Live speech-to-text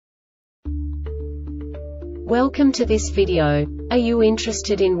Welcome to this video. Are you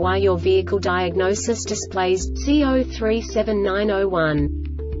interested in why your vehicle diagnosis displays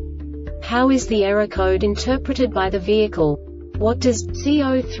C0379-01? How is the error code interpreted by the vehicle? What does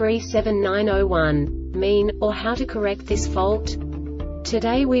C0379-01 mean, or how to correct this fault?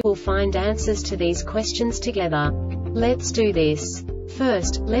 Today we will find answers to these questions together. Let's do this.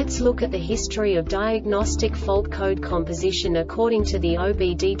 First, let's look at the history of diagnostic fault code composition according to the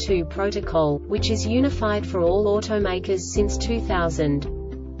OBD2 protocol, which is unified for all automakers since 2000.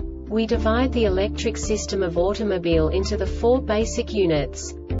 We divide the electric system of automobile into the four basic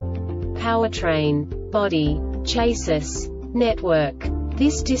units: powertrain, body, chassis, network.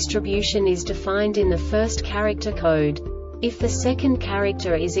 This distribution is defined in the first character code. If the second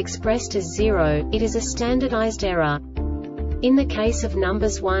character is expressed as 0, it is a standardized error. In the case of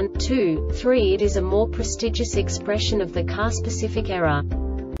numbers 1, 2, 3, it is a more prestigious expression of the car-specific error.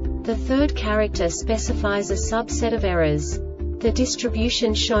 The third character specifies a subset of errors. The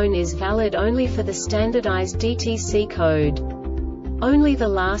distribution shown is valid only for the standardized DTC code. Only the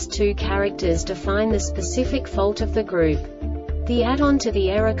last two characters define the specific fault of the group. The add-on to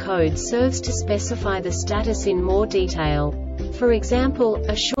the error code serves to specify the status in more detail. For example,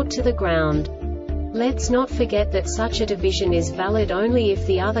 a short to the ground. Let's not forget that such a division is valid only if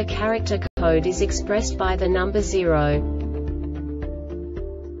the other character code is expressed by the number 0.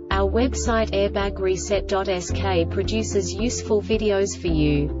 Our website airbagreset.sk produces useful videos for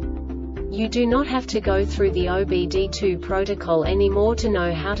you. You do not have to go through the OBD2 protocol anymore to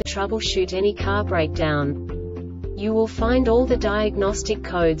know how to troubleshoot any car breakdown. You will find all the diagnostic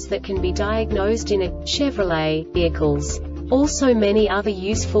codes that can be diagnosed in a Chevrolet vehicles. Also many other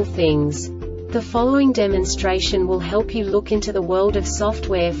useful things. The following demonstration will help you look into the world of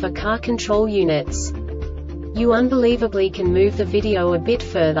software for car control units. You unbelievably can move the video a bit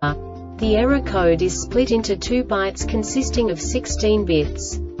further. The error code is split into 2 bytes consisting of 16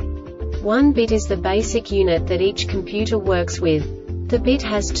 bits. 1 bit is the basic unit that each computer works with. The bit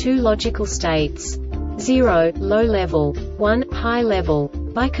has 2 logical states: 0, low level, 1, high level.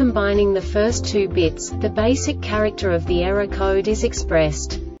 By combining the first 2 bits, the basic character of the error code is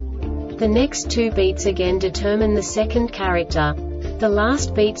expressed. The next 2 beats again determine the second character. The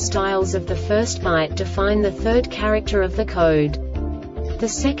last beat styles of the first byte define the third character of the code. The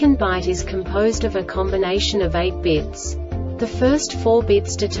second byte is composed of a combination of 8 bits. The first 4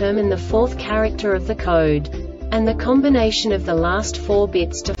 bits determine the fourth character of the code. And the combination of the last 4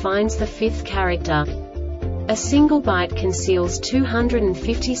 bits defines the fifth character. A single byte conceals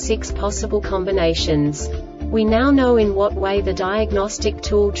 256 possible combinations. We now know in what way the diagnostic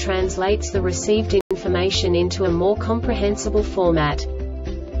tool translates the received information into a more comprehensible format.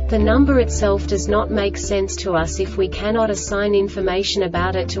 The number itself does not make sense to us if we cannot assign information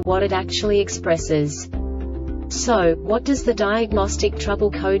about it to what it actually expresses. So, what does the Diagnostic Trouble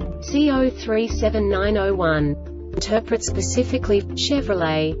Code C0379-01 interpret specifically for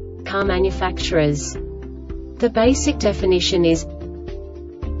Chevrolet car manufacturers? The basic definition is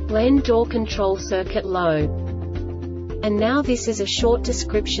blend door control circuit low. And now this is a short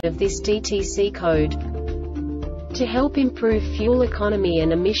description of this DTC code. To help improve fuel economy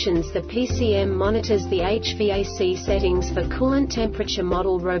and emissions, the PCM monitors the HVAC settings for Coolant Temperature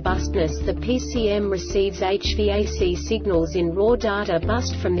Model robustness. The PCM receives HVAC signals in raw data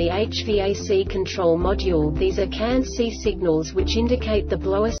bus from the HVAC Control Module. These are CAN-C signals which indicate the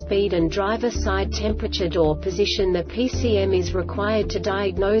blower speed and driver side temperature door position. The PCM is required to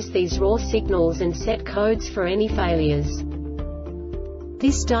diagnose these raw signals and set codes for any failures.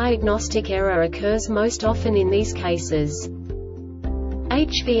 This diagnostic error occurs most often in these cases: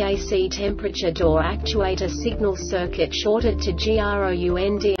 HVAC temperature door actuator signal circuit shorted to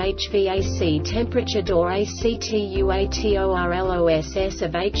s.r.o.the, HVAC temperature door ACTUATORLOSS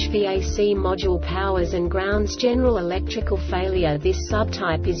of HVAC module powers and grounds. General electrical failure. This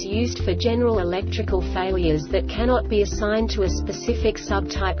subtype is used for general electrical failures that cannot be assigned to a specific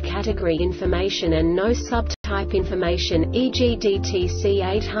subtype category information and no subtype information, e.g. DTC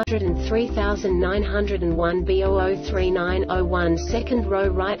 803901 B003901 second row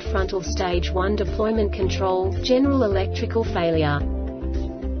right frontal stage 1 deployment control, general electrical failure.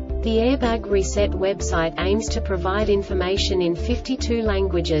 The Airbag Reset website aims to provide information in 52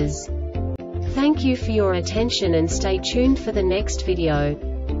 languages. Thank you for your attention and stay tuned for the next video.